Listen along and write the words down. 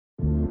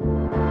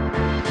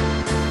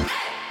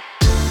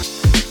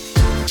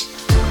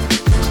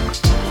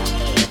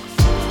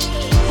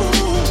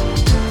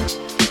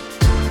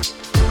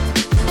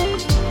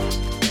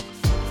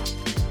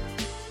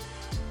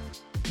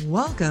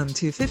Welcome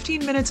to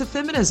 15 Minutes of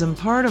Feminism,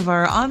 part of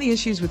our On the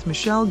Issues with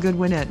Michelle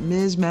Goodwin at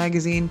Ms.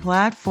 Magazine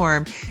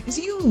platform. As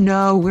you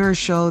know, we're a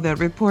show that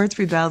reports,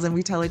 rebels, and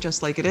we tell it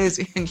just like it is.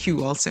 And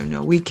you also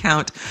know we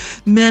count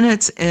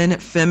minutes in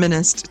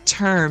feminist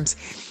terms.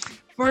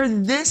 For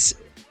this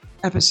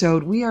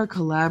episode, we are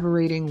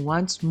collaborating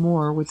once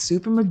more with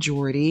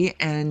Supermajority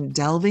and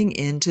delving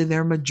into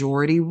their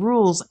majority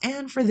rules.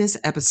 And for this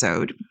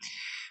episode,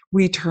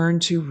 we turn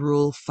to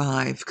Rule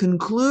 5,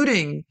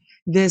 concluding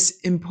this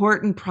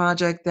important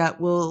project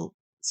that will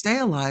stay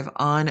alive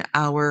on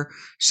our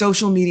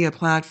social media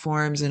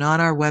platforms and on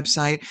our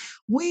website.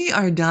 We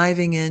are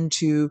diving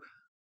into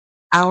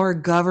our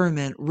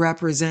government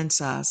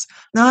represents us.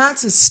 Now,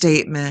 that's a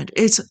statement.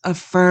 It's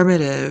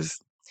affirmative.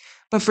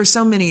 But for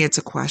so many, it's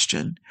a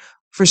question.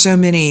 For so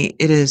many,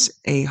 it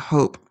is a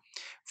hope.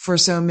 For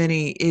so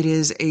many, it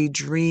is a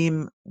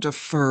dream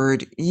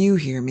deferred. You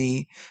hear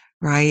me,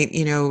 right?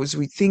 You know, as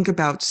we think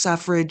about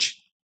suffrage,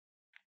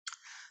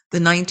 the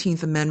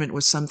 19th Amendment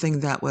was something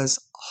that was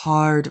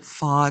hard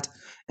fought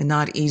and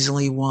not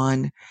easily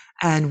won.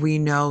 And we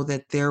know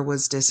that there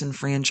was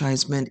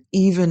disenfranchisement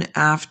even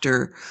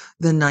after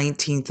the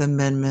 19th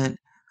Amendment.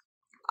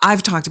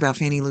 I've talked about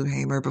Fannie Lou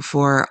Hamer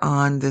before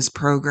on this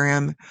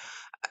program.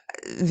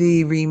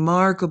 The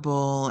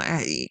remarkable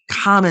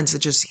comments that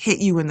just hit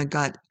you in the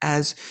gut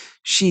as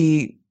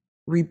she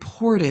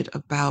reported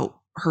about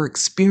her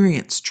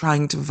experience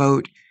trying to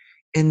vote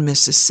in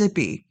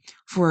Mississippi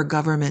for a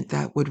government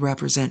that would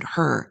represent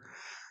her,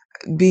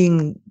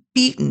 being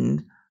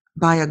beaten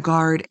by a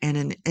guard and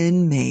an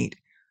inmate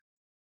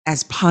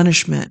as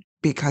punishment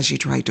because she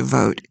tried to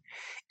vote.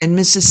 In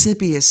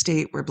Mississippi, a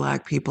state where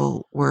Black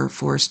people were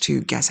forced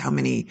to guess how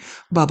many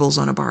bubbles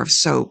on a bar of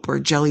soap or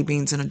jelly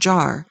beans in a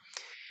jar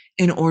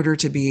in order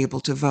to be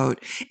able to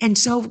vote. And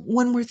so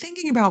when we're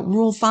thinking about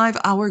Rule 5,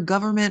 our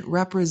government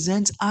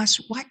represents us,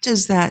 what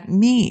does that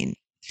mean?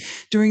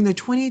 During the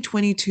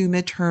 2022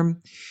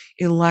 midterm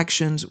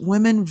elections,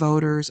 women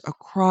voters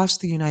across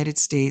the United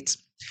States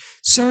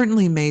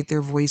certainly made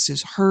their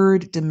voices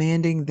heard,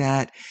 demanding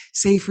that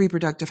safe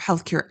reproductive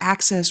health care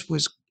access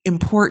was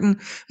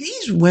important.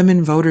 These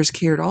women voters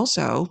cared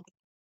also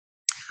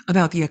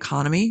about the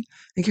economy.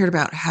 They cared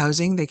about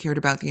housing. They cared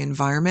about the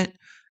environment.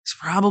 It's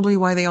probably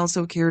why they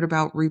also cared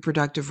about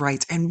reproductive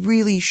rights and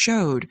really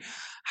showed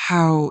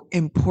how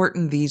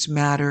important these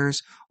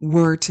matters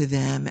were to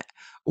them,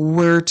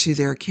 were to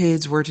their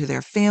kids, were to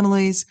their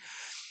families.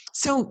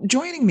 So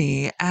joining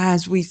me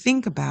as we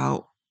think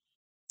about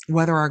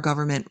whether our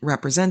government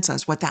represents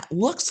us, what that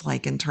looks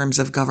like in terms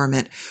of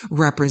government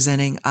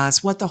representing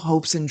us, what the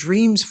hopes and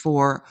dreams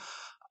for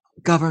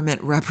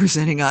government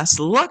representing us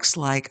looks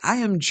like, I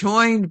am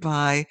joined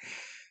by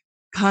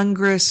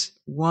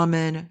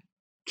Congresswoman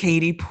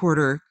Katie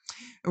Porter.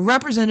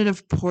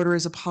 Representative Porter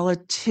is a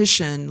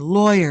politician,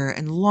 lawyer,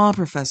 and law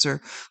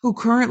professor who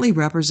currently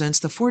represents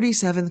the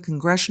 47th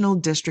Congressional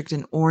District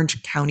in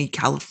Orange County,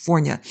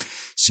 California,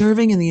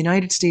 serving in the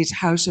United States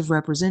House of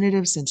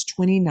Representatives since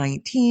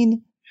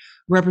 2019.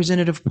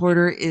 Representative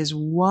Porter is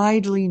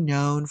widely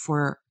known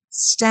for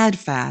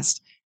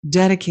steadfast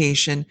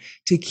dedication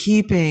to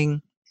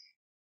keeping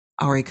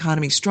our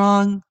economy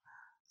strong,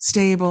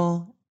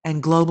 stable,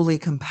 and globally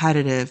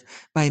competitive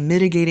by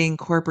mitigating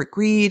corporate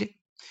greed,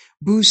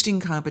 boosting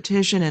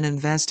competition, and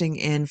investing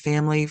in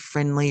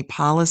family-friendly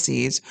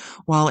policies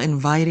while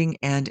inviting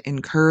and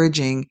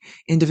encouraging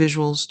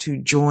individuals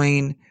to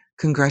join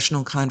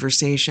congressional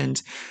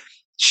conversations.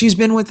 She's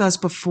been with us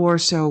before,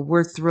 so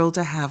we're thrilled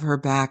to have her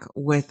back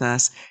with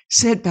us.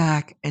 Sit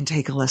back and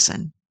take a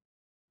listen.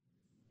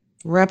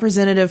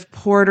 Representative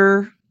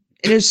Porter,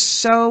 it is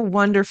so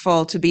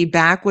wonderful to be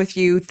back with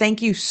you.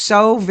 Thank you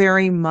so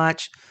very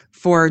much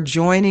for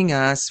joining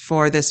us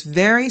for this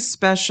very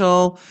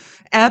special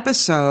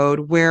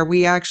episode where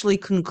we actually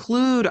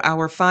conclude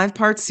our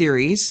 5-part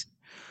series,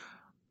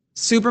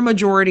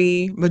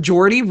 Supermajority,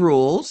 Majority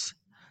Rules.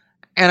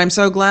 And I'm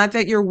so glad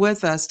that you're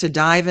with us to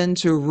dive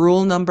into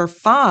rule number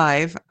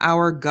 5,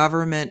 our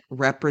government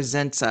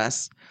represents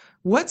us.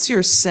 What's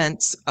your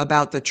sense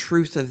about the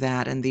truth of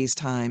that in these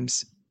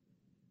times?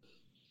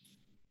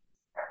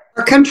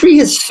 Our country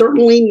has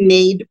certainly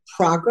made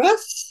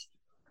progress,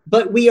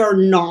 but we are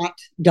not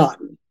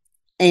done.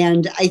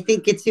 And I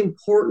think it's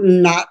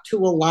important not to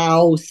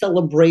allow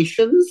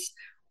celebrations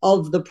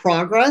of the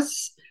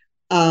progress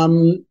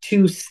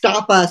to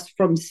stop us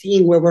from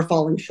seeing where we're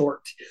falling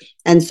short.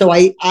 And so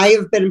I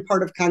have been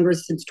part of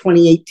Congress since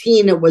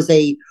 2018. It was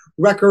a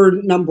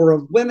record number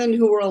of women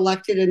who were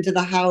elected into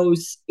the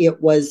House. It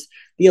was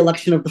the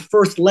election of the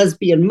first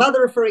lesbian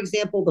mother, for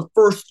example, the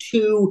first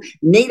 2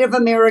 Native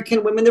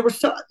American women. There were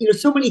so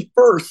many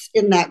firsts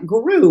in that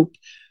group.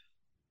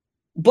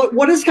 But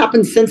what has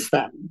happened since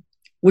then,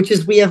 which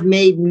is we have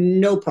made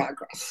no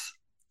progress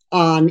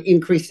on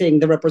increasing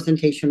the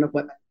representation of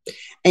women.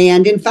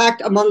 And in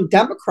fact, among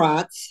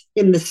Democrats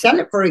in the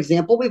Senate, for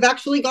example, we've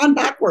actually gone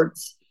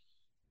backwards.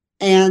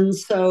 And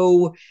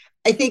so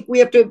I think we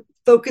have to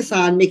focus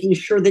on making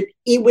sure that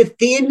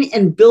within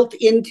and built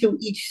into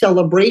each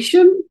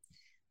celebration,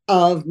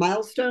 of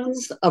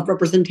milestones of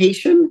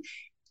representation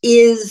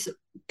is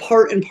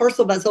part and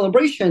parcel of that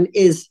celebration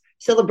is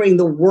celebrating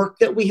the work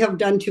that we have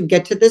done to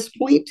get to this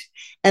point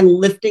and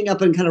lifting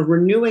up and kind of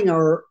renewing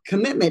our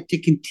commitment to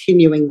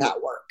continuing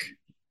that work.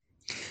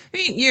 I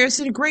mean, it's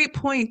a great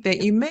point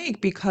that you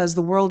make because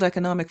the World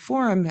Economic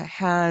Forum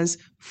has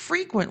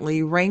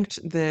frequently ranked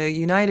the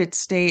United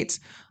States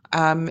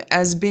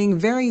as being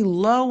very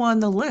low on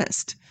the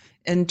list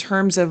in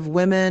terms of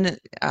women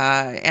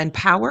and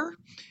power,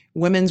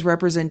 women's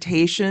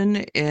representation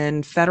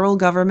in federal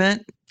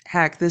government.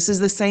 Heck, this is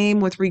the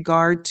same with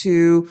regard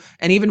to,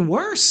 and even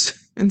worse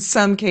in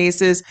some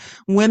cases,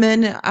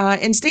 women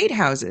in state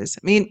houses.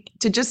 I mean,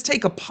 to just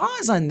take a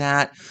pause on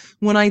that,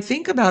 when I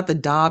think about the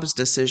Dobbs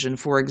decision,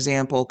 for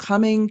example,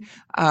 coming,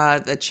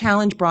 the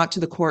challenge brought to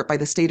the court by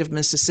the state of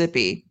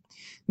Mississippi,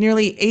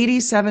 nearly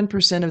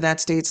 87% of that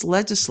state's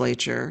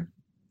legislature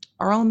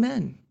are all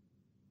men.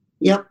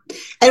 Yep.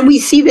 And we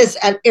see this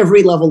at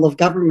every level of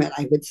government,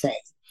 I would say.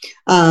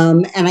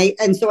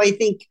 And so I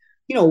think,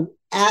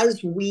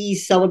 as we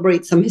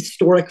celebrate some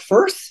historic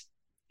firsts,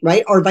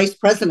 right, our vice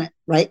president,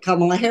 right,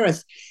 Kamala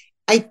Harris,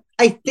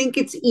 I think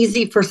it's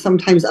easy for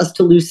sometimes us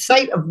to lose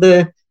sight of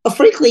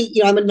frankly,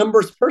 I'm a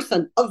numbers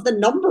person, of the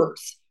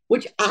numbers,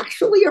 which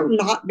actually are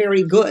not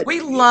very good. We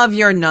love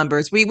your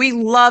numbers. We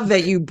love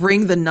that you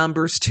bring the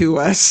numbers to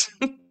us.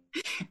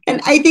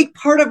 And I think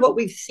part of what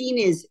we've seen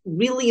is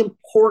really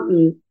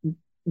important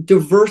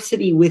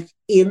diversity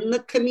within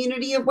the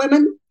community of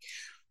women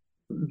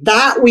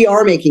that we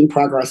are making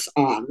progress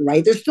on,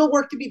 right? There's still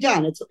work to be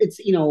done.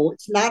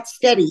 It's not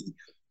steady.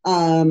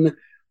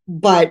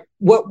 But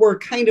what we're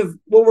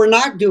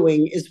not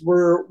doing is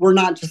we're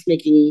not just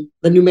making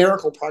the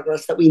numerical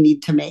progress that we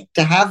need to make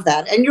to have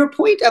that. And your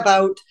point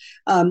about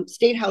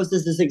state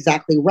houses is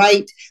exactly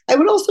right. I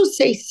would also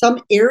say some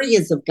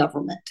areas of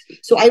government.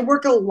 So I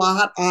work a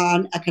lot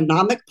on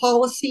economic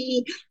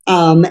policy.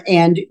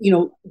 And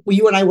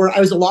you and I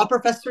was a law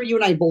professor. You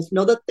and I both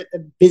know that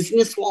the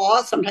business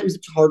law, sometimes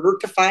it's harder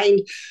to find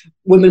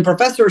women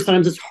professors.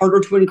 Sometimes it's harder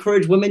to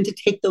encourage women to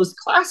take those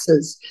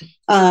classes.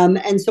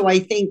 And so I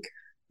think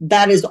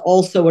that is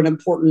also an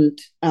important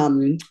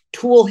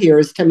tool here,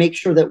 is to make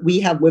sure that we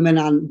have women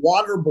on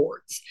water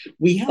boards.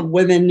 We have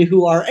women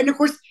who are, and of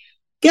course,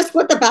 guess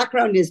what the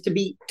background is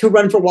to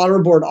run for water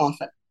board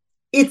often?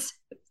 It's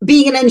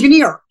being an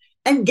engineer.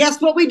 And guess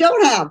what we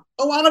don't have?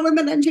 A lot of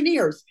women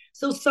engineers.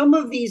 So some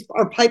of these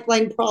are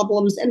pipeline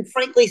problems, and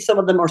frankly, some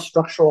of them are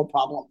structural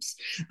problems.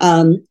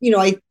 I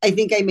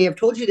think I may have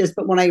told you this,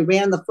 but when I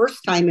ran the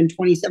first time in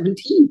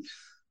 2017,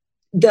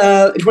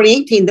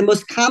 2018, the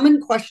most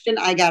common question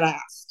I got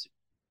asked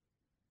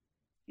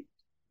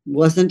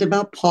wasn't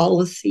about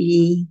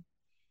policy.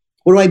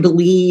 What do I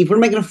believe? What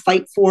am I going to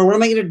fight for? What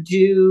am I going to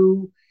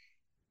do?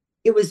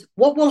 It was,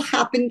 what will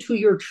happen to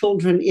your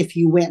children if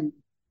you win?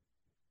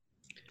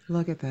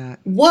 Look at that.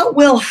 What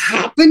will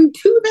happen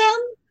to them?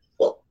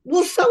 Well,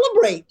 we'll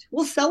celebrate.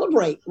 We'll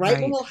celebrate,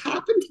 right? What will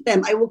happen to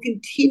them? I will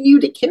continue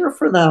to care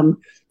for them.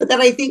 But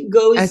that, I think,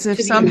 goes as if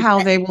somehow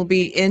they will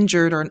be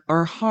injured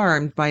or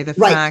harmed by the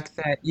fact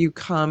that you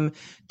come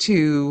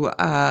to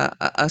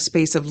a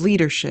space of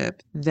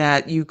leadership,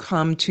 that you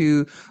come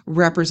to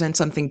represent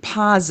something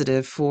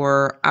positive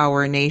for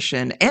our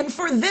nation and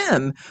for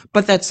them,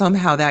 but that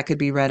somehow that could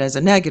be read as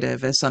a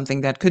negative, as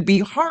something that could be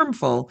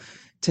harmful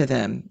to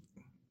them.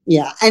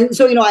 Yeah. And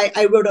so,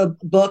 I wrote a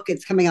book.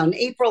 It's coming out in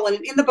April. And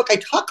in the book, I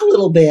talk a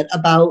little bit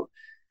about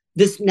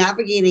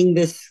navigating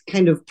this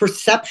kind of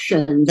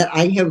perception that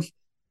I have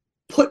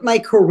put my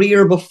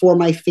career before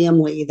my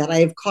family, that I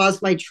have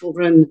caused my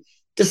children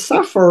to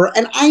suffer.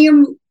 And I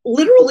am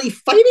literally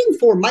fighting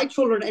for my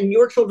children and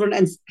your children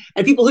and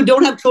people who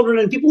don't have children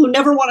and people who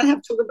never want to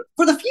have children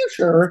for the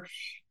future.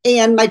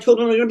 And my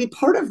children are going to be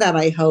part of that,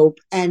 I hope.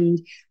 And,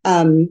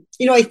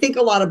 I think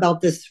a lot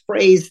about this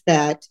phrase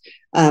that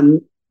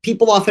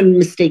people often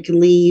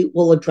mistakenly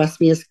will address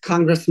me as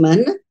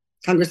congressman.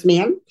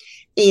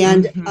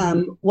 And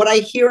what I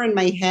hear in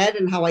my head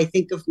and how I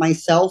think of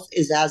myself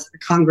is as a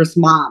Congress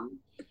mom.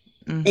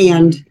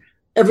 And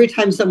every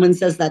time someone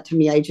says that to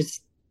me, I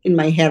just, in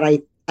my head,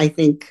 I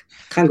think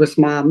Congress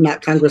mom,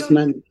 not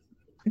congressman.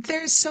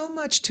 There's so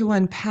much to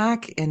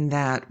unpack in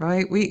that,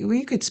 right?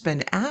 We could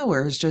spend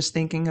hours just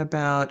thinking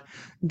about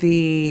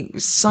the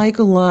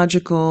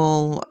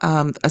psychological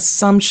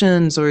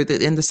assumptions or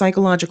the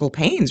psychological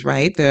pains,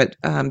 right, that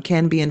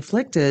can be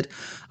inflicted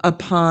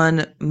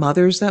upon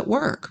mothers that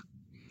work.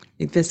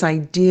 This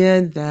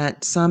idea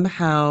that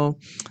somehow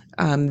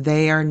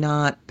they are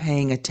not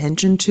paying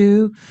attention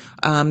to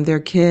their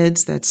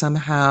kids, that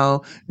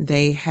somehow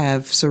they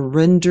have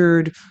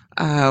surrendered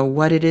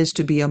what it is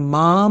to be a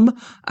mom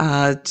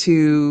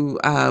to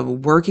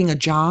working a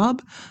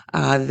job,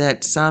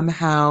 that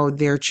somehow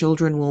their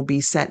children will be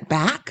set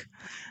back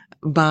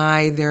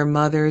by their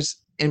mother's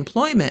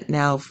employment.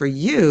 Now, for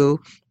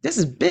you, this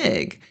is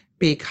big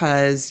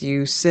because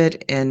you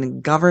sit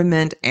in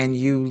government and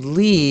you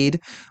lead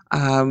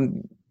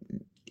the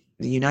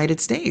United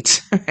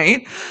States,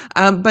 right?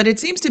 But it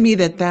seems to me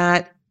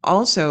that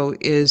also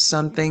is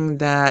something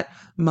that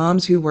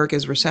moms who work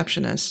as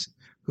receptionists,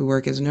 who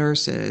work as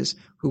nurses,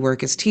 who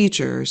work as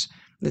teachers,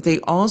 that they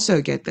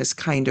also get this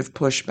kind of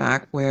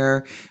pushback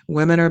where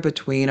women are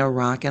between a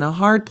rock and a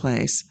hard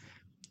place.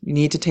 You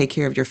need to take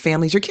care of your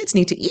families. Your kids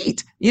need to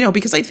eat,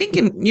 because I think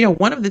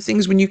one of the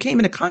things when you came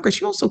into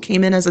Congress, you also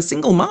came in as a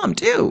single mom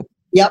too.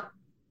 Yep,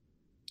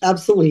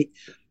 absolutely.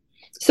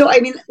 So,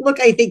 I mean, look,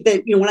 I think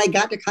that, when I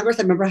got to Congress,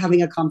 I remember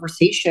having a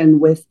conversation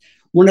with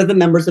one of the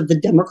members of the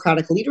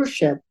Democratic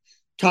leadership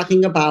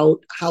talking about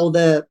how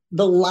the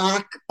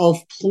lack of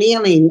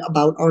planning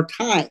about our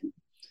time,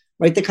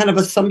 right? The kind of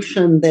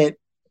assumption that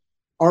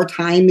our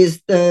time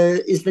is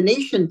the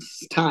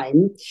nation's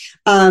time.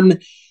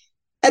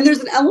 And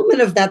there's an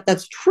element of that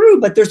that's true,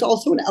 but there's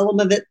also an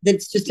element of it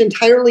that's just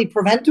entirely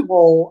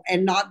preventable,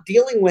 and not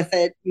dealing with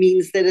it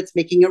means that it's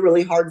making it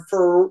really hard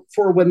for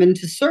women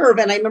to serve.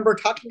 And I remember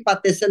talking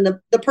about this, and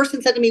the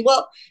person said to me,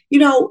 well,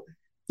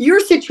 your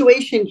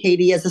situation,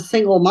 Katie, as a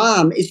single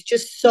mom is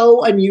just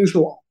so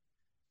unusual.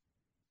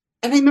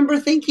 And I remember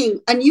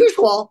thinking,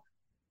 unusual?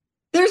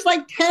 There's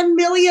like 10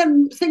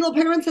 million single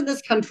parents in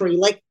this country.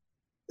 Like,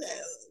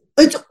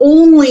 it's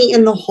only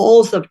in the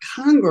halls of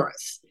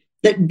Congress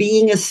that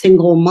being a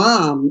single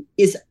mom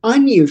is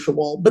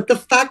unusual. But the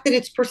fact that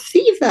it's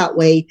perceived that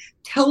way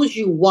tells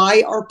you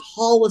why our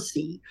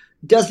policy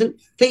doesn't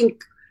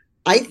think,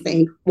 I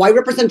think, why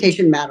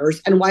representation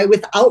matters, and why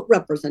without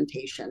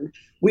representation,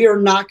 we are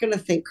not going to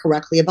think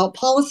correctly about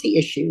policy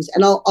issues.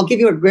 And I'll give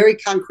you a very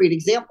concrete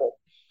example.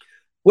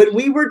 When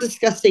we were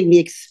discussing the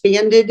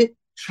expanded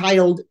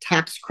child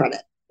tax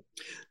credit,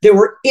 there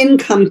were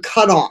income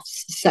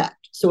cutoffs set.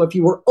 So if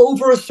you were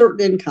over a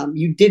certain income,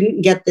 you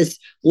didn't get this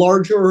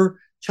larger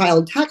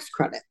child tax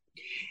credit.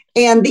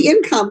 And the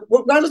income,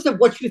 regardless of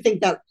what you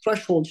think that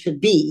threshold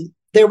should be,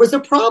 there was a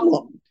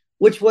problem,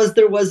 which was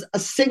there was a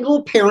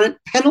single parent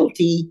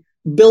penalty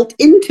built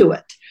into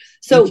it.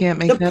 So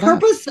the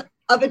purpose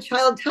of a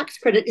child tax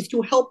credit is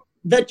to help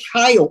the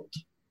child.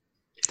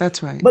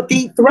 That's right. But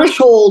the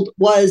threshold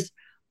was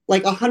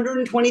like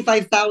 $125,000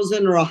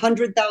 or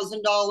 $100,000,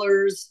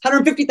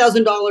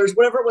 $150,000,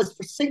 whatever it was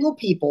for single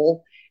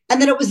people. And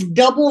then it was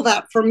double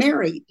that for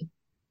married.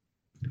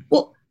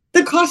 Well,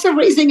 the cost of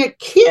raising a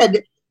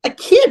kid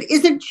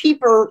isn't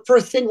cheaper for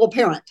a single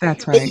parent.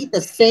 That's right. They eat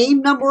the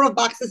same number of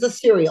boxes of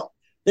cereal.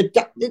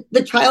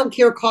 The child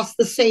care costs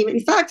the same.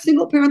 In fact,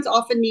 single parents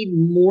often need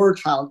more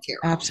child care.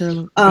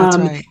 Absolutely. That's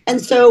right.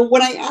 And so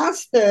when I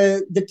asked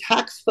the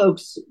tax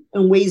folks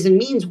in Ways and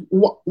Means,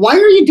 why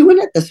are you doing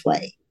it this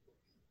way?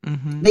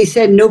 Mm-hmm. They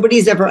said,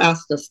 nobody's ever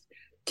asked us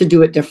to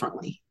do it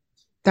differently.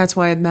 That's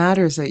why it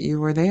matters that you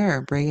were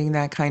there, bringing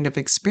that kind of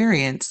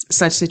experience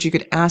such that you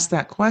could ask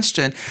that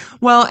question.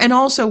 Well, and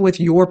also with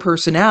your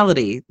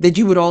personality, that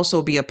you would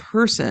also be a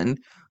person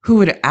who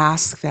would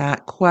ask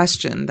that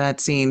question.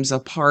 That seems a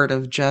part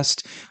of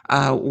just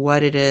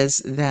what it is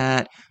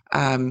that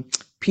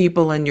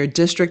people in your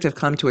district have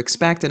come to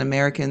expect, and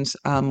Americans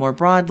more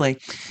broadly.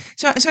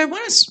 So I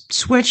want to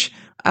switch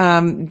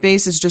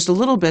bases just a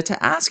little bit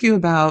to ask you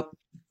about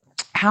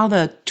how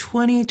the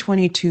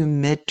 2022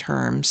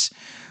 midterms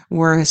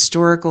were a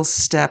historical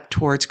step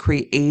towards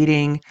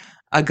creating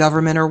a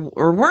government,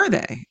 or were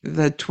they,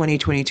 the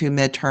 2022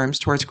 midterms,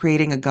 towards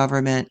creating a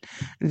government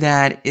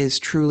that is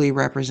truly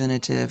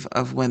representative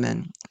of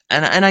women?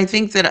 And I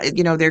think that,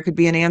 there could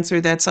be an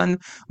answer that's on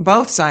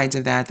both sides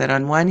of that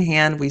on one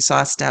hand, we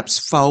saw steps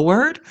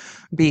forward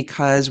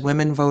because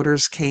women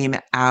voters came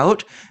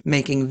out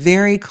making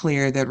very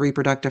clear that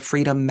reproductive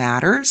freedom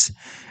matters.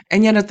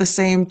 And yet at the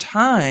same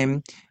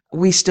time,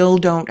 we still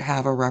don't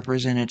have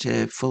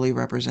a fully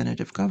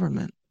representative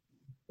government.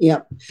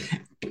 Yeah,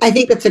 I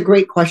think that's a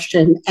great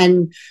question.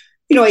 And,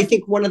 I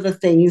think one of the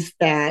things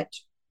that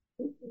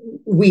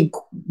we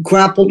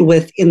grappled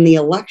with in the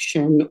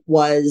election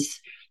was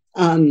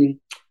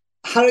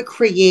how to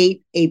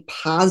create a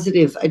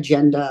positive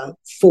agenda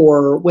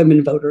for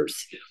women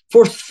voters.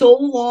 For so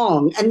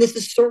long, and this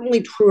is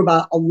certainly true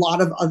about a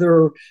lot of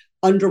other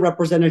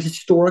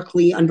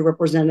historically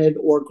underrepresented,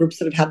 or groups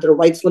that have had their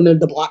rights limited,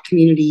 the Black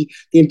community,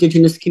 the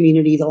Indigenous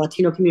community, the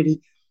Latino community,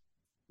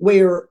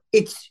 where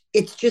it's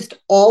just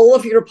all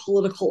of your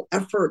political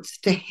efforts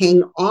to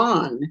hang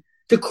on,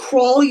 to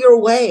crawl your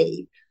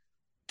way,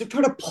 to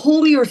try to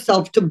pull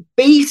yourself to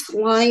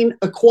baseline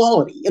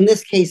equality, in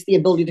this case, the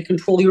ability to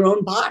control your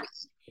own body,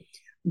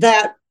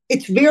 that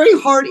it's very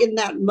hard in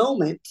that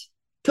moment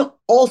to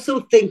also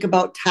think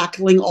about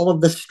tackling all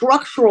of the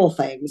structural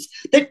things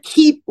that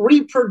keep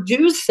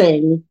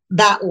reproducing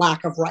that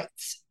lack of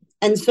rights.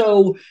 And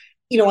so,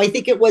 I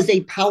think it was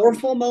a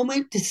powerful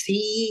moment to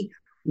see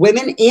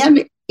women,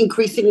 and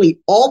increasingly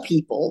all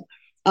people,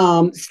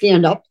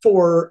 stand up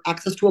for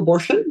access to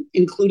abortion,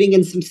 including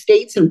in some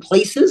states and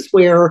places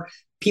where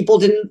people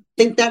didn't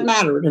think that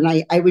mattered. And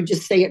I would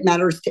just say it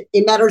matters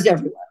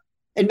everywhere.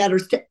 It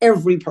matters to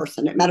every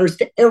person. It matters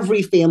to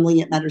every family.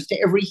 It matters to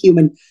every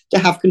human to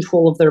have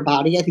control of their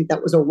body. I think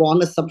that was a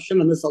wrong assumption,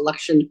 and this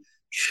election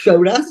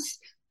showed us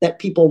that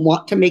people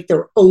want to make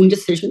their own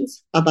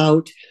decisions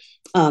about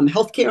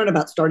healthcare and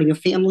about starting a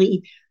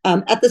family.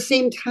 At the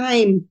same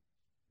time,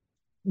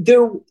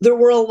 there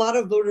were a lot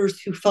of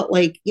voters who felt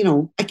like,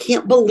 I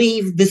can't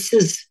believe this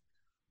is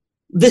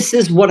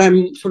what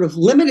I'm sort of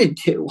limited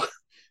to,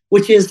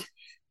 which is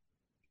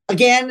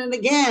again and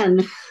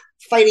again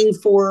fighting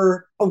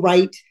for a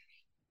right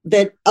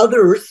that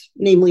others,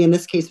 namely in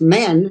this case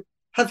men,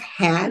 have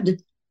had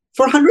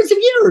for hundreds of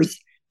years.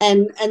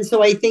 And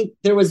so I think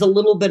there was a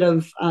little bit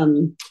of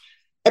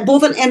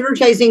both an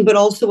energizing but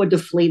also a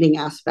deflating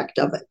aspect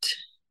of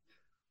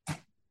it.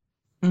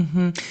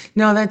 Hmm.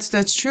 No,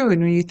 that's true.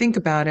 And when you think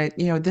about it,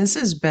 this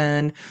has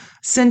been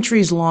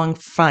centuries long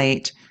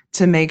fight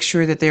to make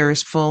sure that there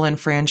is full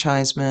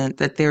enfranchisement,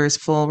 that there is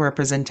full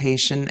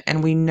representation,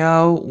 and we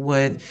know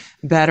with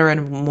better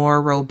and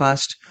more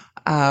robust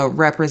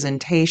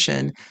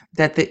representation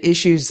that the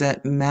issues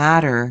that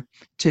matter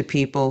to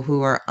people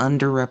who are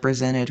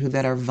underrepresented, who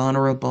that are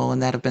vulnerable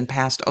and that have been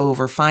passed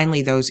over,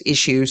 finally those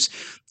issues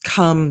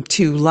come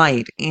to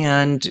light.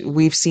 And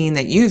we've seen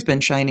that you've been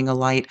shining a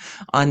light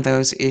on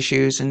those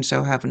issues, and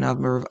so have a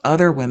number of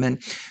other women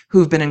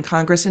who've been in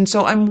Congress. And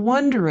so I'm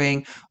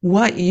wondering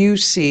what you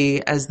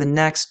see as the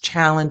next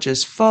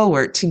challenges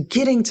forward to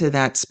getting to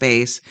that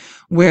space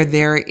where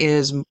there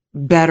is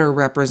better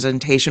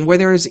representation, where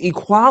there is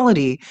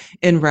equality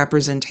in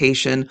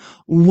representation.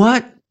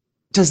 What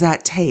does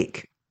that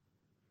take?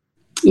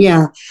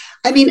 Yeah.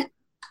 I mean,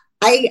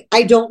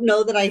 I don't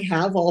know that I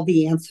have all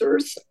the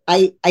answers.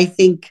 I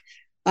think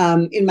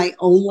in my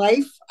own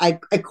life I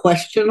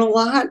question a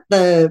lot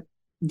and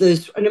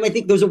I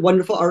think there's a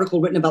wonderful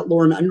article written about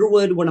Lauren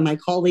Underwood, one of my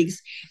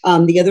colleagues,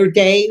 the other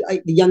day,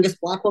 the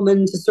youngest Black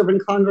woman to serve in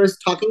Congress,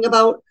 talking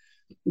about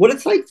what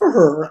it's like for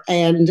her.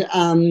 And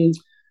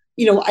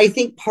I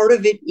think part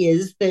of it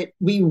is that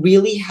we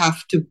really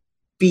have to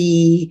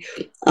be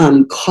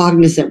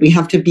cognizant. We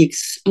have to be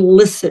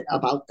explicit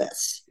about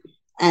this.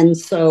 And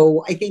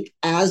so I think,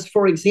 as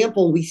for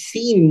example, we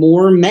see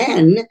more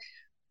men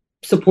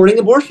supporting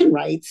abortion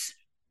rights,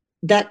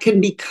 that can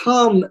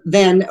become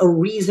then a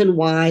reason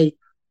why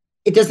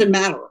it doesn't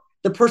matter.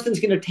 The person's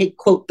going to take,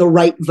 quote, the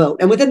right vote.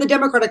 And within the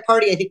Democratic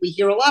Party, I think we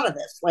hear a lot of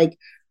this, like,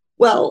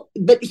 well,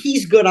 but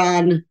he's good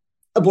on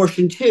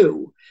abortion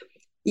too.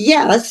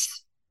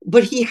 Yes,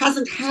 but he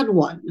hasn't had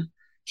one.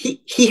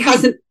 He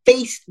hasn't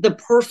faced the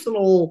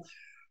personal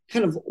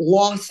kind of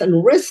loss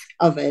and risk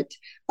of it,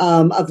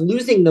 of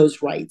losing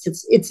those rights.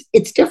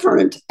 It's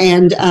different,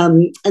 and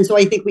so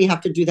I think we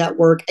have to do that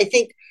work. I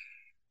think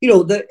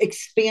the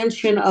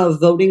expansion of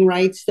voting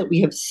rights that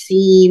we have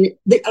seen,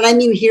 and I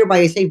mean here by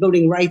I say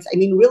voting rights, I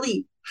mean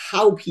really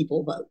how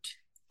people vote.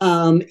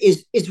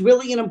 Is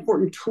really an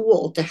important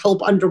tool to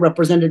help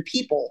underrepresented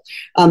people.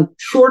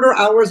 Shorter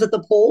hours at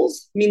the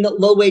polls mean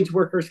that low wage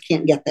workers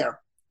can't get there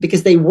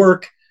because they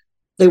work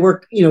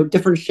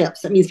different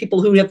shifts. That means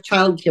people who have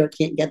childcare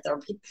can't get there.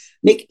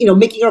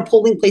 Making our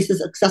polling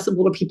places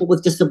accessible to people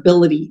with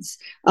disabilities.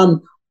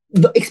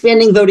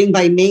 Expanding voting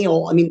by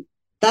mail. I mean,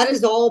 that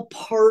is all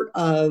part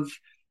of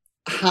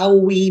how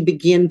we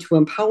begin to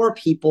empower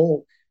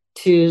people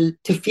to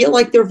feel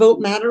like their vote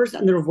matters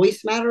and their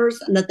voice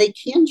matters, and that they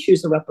can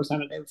choose a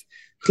representative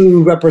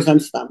who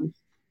represents them.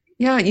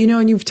 Yeah,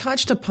 and you've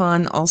touched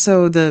upon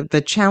also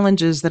the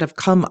challenges that have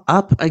come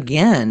up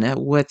again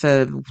with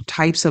the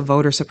types of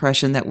voter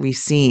suppression that we've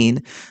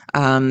seen,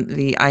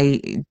 the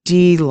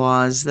ID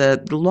laws,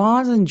 the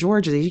laws in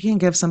Georgia that you can't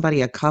give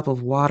somebody a cup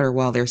of water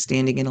while they're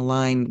standing in a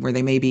line where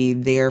they may be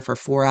there for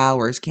 4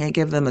 hours, can't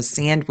give them a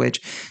sandwich.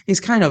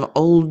 These kind of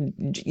old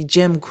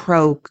Jim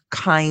Crow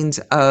kinds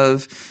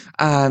of,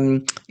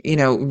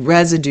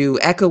 residue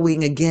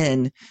echoing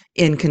again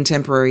in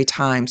contemporary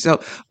times.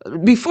 So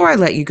before I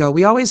let you go,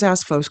 we always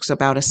ask folks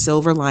about a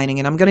silver lining,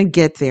 and I'm going to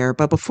get there.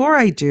 But before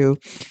I do,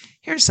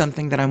 here's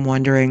something that I'm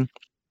wondering.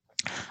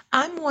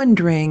 I'm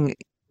wondering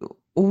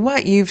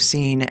what you've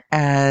seen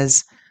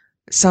as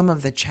some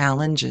of the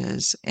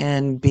challenges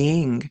in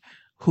being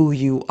who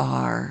you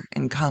are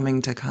and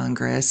coming to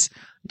Congress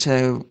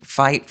to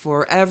fight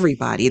for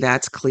everybody,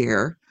 that's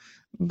clear.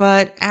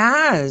 But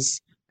as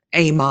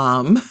a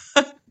mom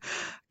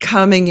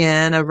coming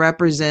in, a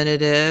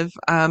representative,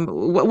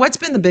 what's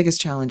been the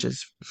biggest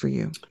challenges for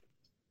you?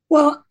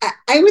 Well,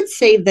 I would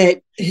say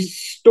that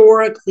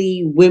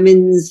historically,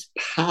 women's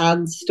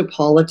paths to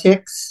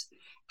politics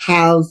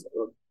have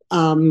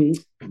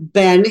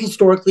been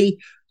historically,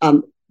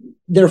 um,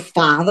 their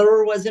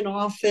father was in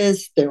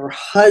office, their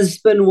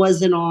husband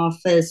was in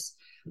office,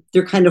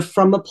 they're kind of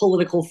from a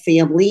political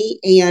family.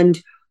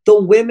 And the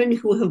women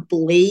who have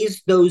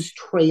blazed those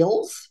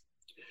trails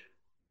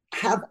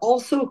have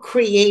also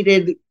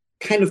created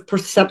kind of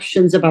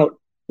perceptions about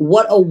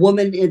what a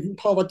woman in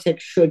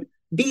politics should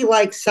be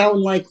like,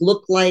 sound like,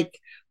 look like,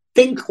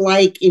 think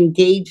like,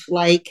 engage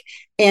like.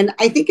 And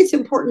I think it's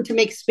important to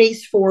make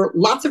space for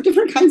lots of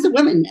different kinds of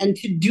women and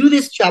to do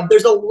this job.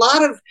 There's a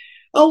lot of,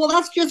 oh, well,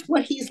 that's just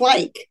what he's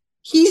like.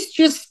 He's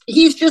just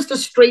a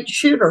straight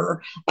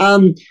shooter.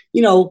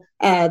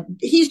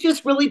 He's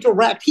just really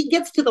direct. He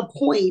gets to the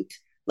point.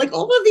 Like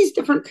all of these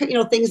different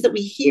things that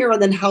we hear,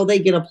 and then how they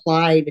get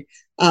applied.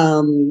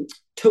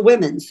 to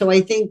women. So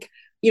I think,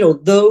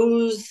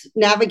 those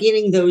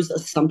navigating those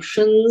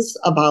assumptions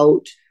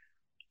about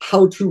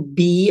how to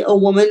be a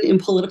woman in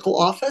political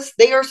office,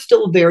 they are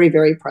still very,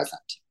 very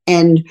present.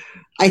 And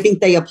I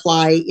think they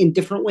apply in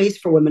different ways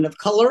for women of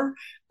color,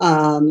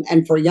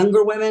 and for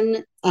younger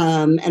women,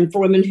 and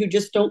for women who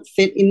just don't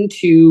fit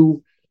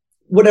into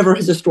whatever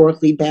has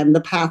historically been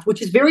the path,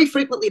 which is very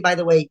frequently, by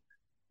the way,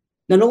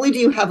 not only do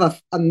you have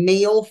a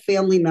male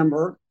family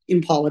member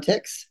in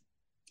politics,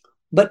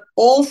 but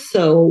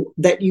also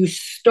that you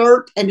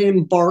start and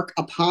embark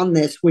upon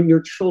this when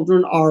your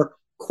children are,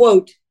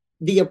 quote,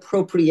 the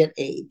appropriate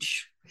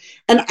age.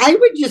 And I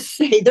would just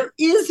say there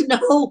is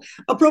no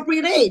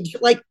appropriate age.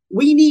 Like,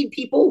 we need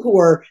people who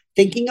are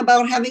thinking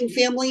about having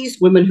families,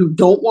 women who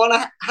don't want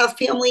to have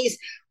families,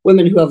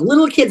 women who have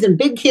little kids and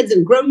big kids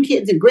and grown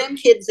kids and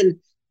grandkids. And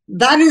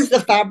that is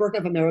the fabric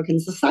of American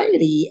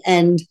society.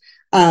 And,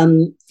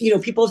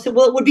 people say,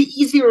 well, it would be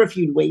easier if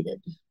you'd waited.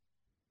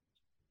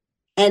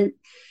 And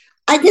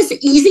I guess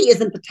easy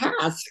isn't the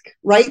task,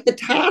 right? The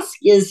task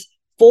is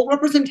full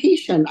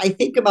representation. I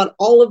think about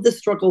all of the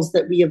struggles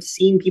that we have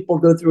seen people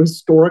go through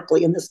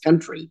historically in this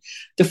country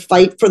to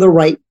fight for the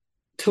right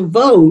to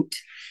vote.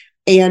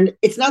 And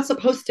it's not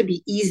supposed to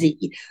be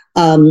easy.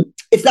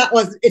 It's not.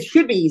 It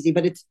should be easy,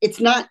 but it's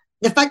not.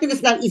 The fact that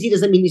it's not easy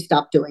doesn't mean you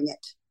stop doing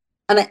it.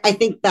 And I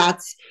think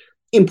that's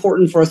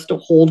important for us to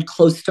hold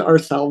close to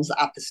ourselves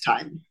at this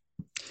time.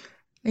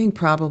 I think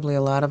probably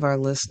a lot of our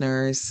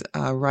listeners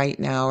right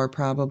now are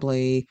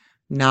probably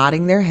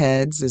nodding their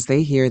heads as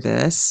they hear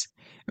this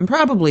and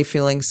probably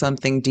feeling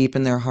something deep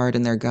in their heart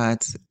and their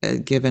guts,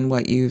 given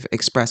what you've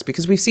expressed,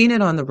 because we've seen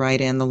it on the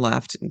right and the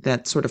left,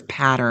 that sort of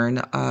pattern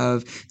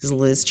of this is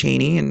Liz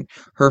Cheney and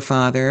her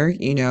father.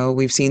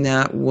 We've seen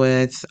that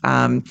with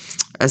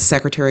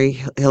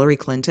Secretary Hillary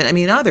Clinton. I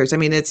mean, others. I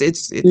mean, it's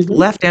Mm-hmm.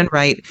 left and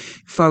right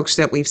folks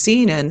that we've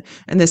seen, and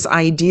this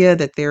idea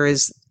that there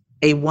is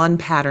a one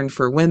pattern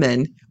for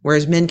women,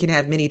 whereas men can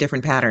have many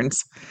different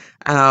patterns,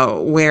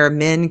 where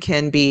men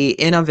can be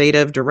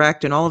innovative,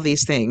 direct, and all of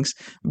these things,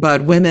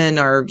 but women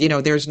are,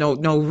 there's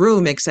no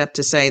room except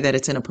to say that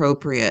it's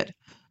inappropriate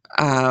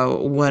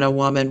when a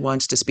woman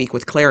wants to speak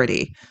with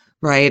clarity,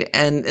 right?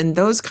 And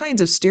those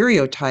kinds of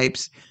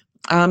stereotypes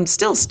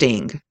still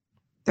sting.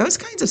 Those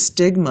kinds of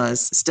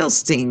stigmas still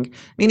sting.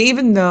 I mean,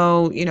 even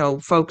though,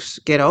 folks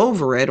get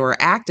over it or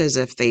act as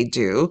if they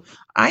do,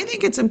 I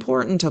think it's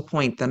important to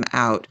point them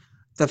out.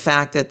 The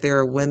fact that there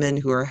are women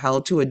who are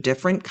held to a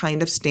different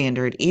kind of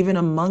standard, even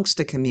amongst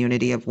a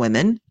community of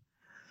women,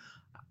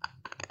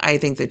 I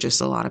think that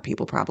just a lot of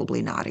people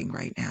probably nodding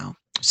right now.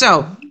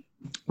 So,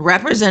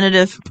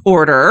 Representative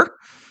Porter,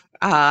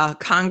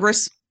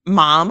 Congress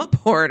Mom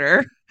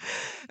Porter,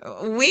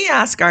 we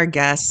ask our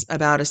guests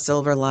about a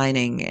silver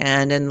lining.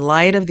 And in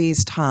light of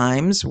these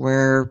times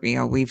where,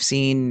 we've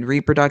seen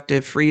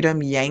reproductive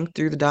freedom yanked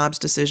through the Dobbs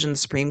decision, the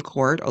Supreme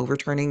Court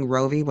overturning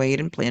Roe v. Wade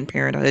and Planned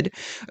Parenthood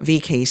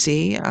v.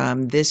 Casey.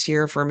 This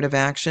year, affirmative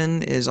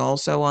action is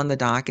also on the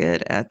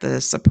docket at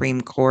the Supreme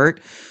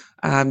Court.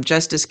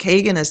 Justice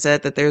Kagan has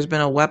said that there's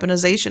been a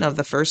weaponization of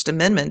the First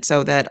Amendment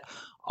so that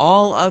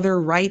all other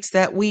rights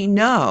that we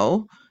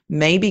know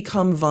may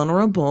become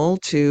vulnerable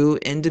to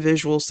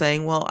individuals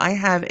saying, well, I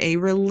have a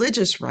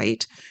religious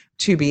right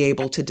to be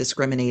able to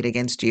discriminate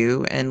against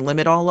you and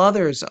limit all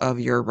others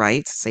of your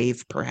rights,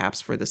 save perhaps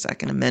for the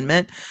Second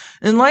Amendment.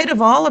 In light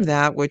of all of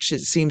that, which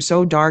it seems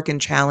so dark and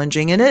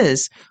challenging it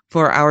is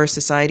for our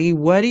society,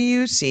 what do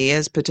you see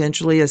as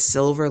potentially a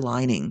silver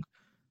lining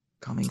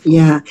coming forward?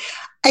 Yeah,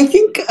 I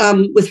think,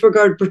 with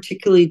regard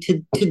particularly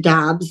to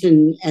Dobbs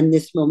and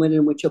this moment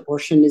in which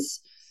abortion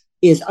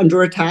is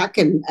under attack,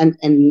 and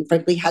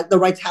frankly the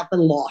rights have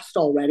been lost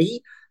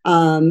already,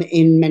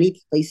 in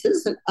many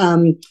places,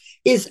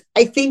 is,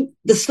 I think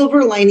the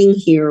silver lining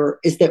here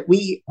is that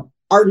we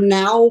are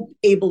now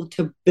able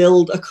to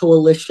build a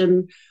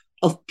coalition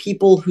of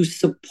people who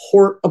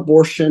support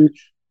abortion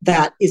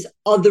that is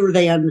other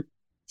than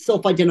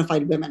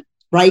self-identified women,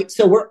 right?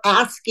 So we're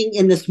asking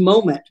in this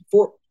moment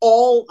for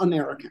all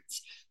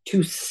Americans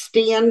to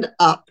stand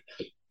up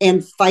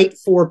and fight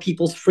for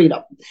people's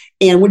freedom.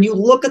 And when you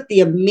look at the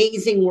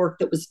amazing work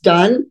that was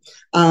done,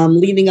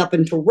 leading up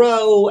into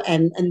Roe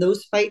and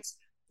those fights,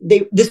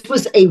 this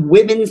was a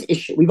women's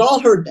issue. We've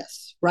all heard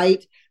this,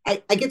 right? I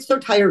get so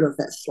tired of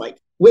this, like,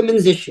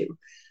 women's issue.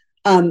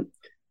 And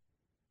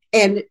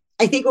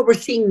I think what we're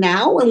seeing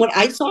now, and what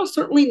I saw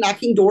certainly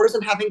knocking doors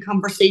and having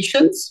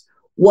conversations,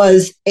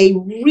 was a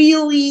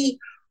really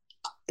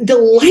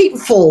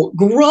delightful,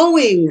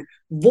 growing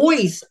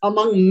voice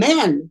among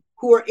men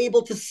who are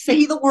able to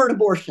say the word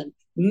abortion,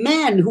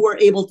 men who are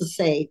able to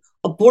say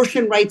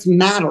abortion rights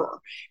matter.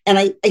 And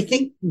I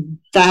think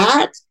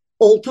that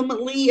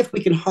ultimately, if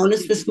we can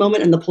harness this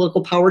moment and the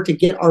political power to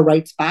get our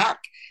rights back,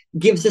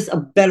 gives us a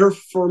better,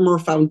 firmer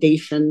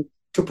foundation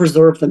to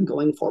preserve them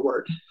going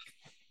forward.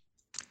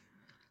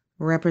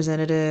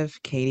 Representative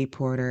Katie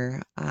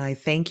Porter, I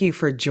thank you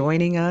for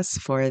joining us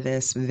for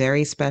this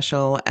very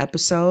special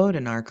episode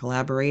in our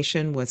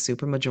collaboration with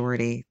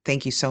Supermajority.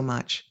 Thank you so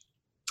much.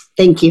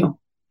 Thank you.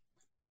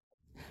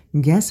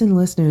 Guests and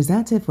listeners,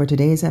 that's it for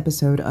today's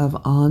episode of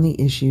On the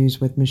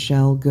Issues with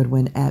Michelle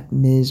Goodwin at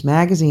Ms.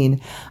 Magazine.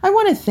 I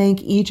want to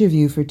thank each of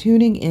you for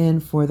tuning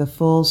in for the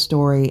full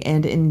story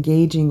and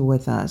engaging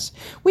with us.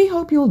 We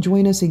hope you'll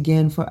join us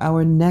again for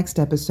our next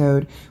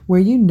episode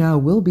where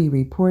we'll be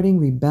reporting,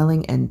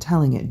 rebelling, and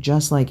telling it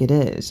just like it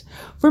is.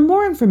 For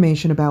more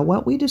information about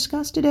what we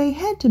discussed today,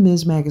 head to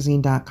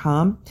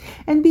MsMagazine.com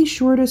and be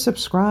sure to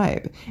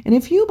subscribe. And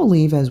if you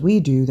believe, as we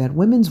do, that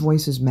women's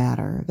voices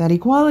matter, that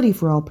equality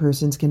for all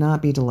persons cannot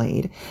be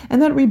delayed,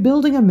 and that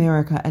rebuilding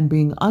America and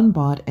being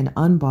unbought and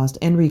unbossed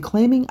and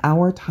reclaiming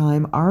our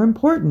time are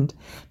important,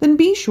 then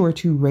be sure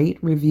to rate,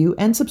 review,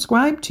 and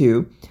subscribe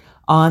to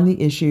On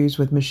the Issues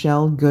with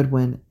Michelle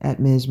Goodwin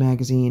at Ms.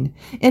 Magazine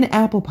in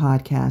Apple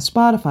Podcasts,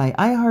 Spotify,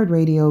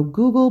 iHeartRadio,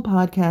 Google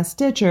Podcasts,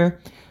 Stitcher,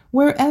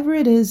 wherever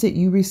it is that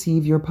you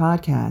receive your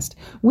podcast.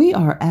 We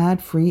are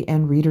ad-free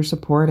and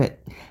reader-supported.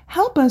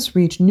 Help us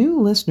reach new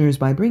listeners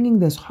by bringing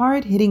this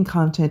hard-hitting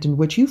content in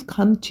which you've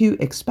come to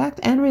expect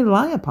and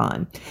rely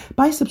upon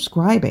by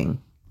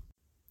subscribing.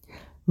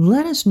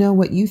 Let us know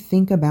what you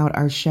think about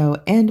our show,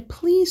 and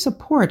please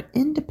support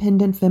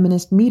independent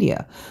feminist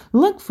media.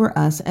 Look for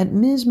us at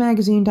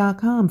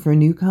MsMagazine.com for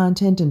new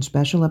content and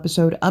special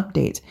episode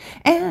updates.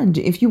 And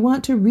if you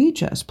want to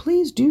reach us,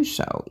 please do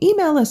so.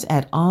 Email us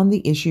at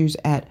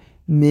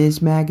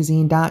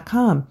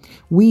ontheissues@MsMagazine.com.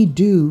 We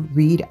do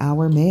read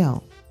our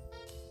mail.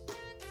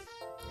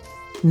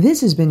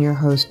 This has been your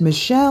host,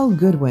 Michelle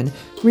Goodwin,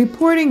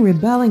 reporting,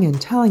 rebelling, and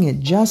telling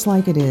it just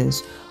like it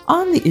is.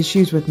 On the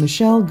Issues with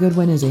Michelle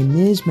Goodwin is a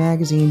Ms.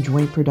 Magazine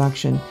joint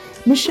production.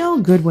 Michelle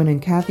Goodwin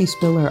and Kathy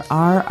Spiller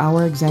are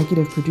our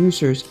executive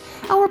producers.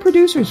 Our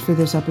producers for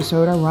this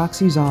episode are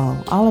Roxy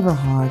Zoll, Oliver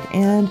Hogg,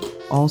 and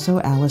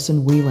also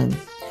Allison Whelan.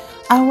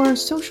 Our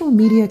social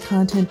media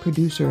content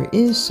producer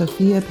is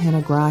Sophia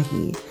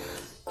Panagrahi.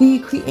 The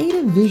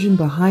creative vision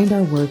behind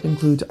our work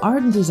includes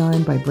art and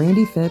design by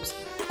Brandy Phipps,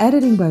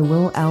 editing by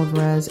Will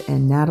Alvarez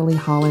and Natalie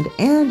Holland,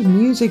 and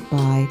music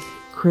by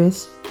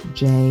Chris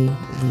J.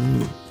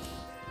 Lee.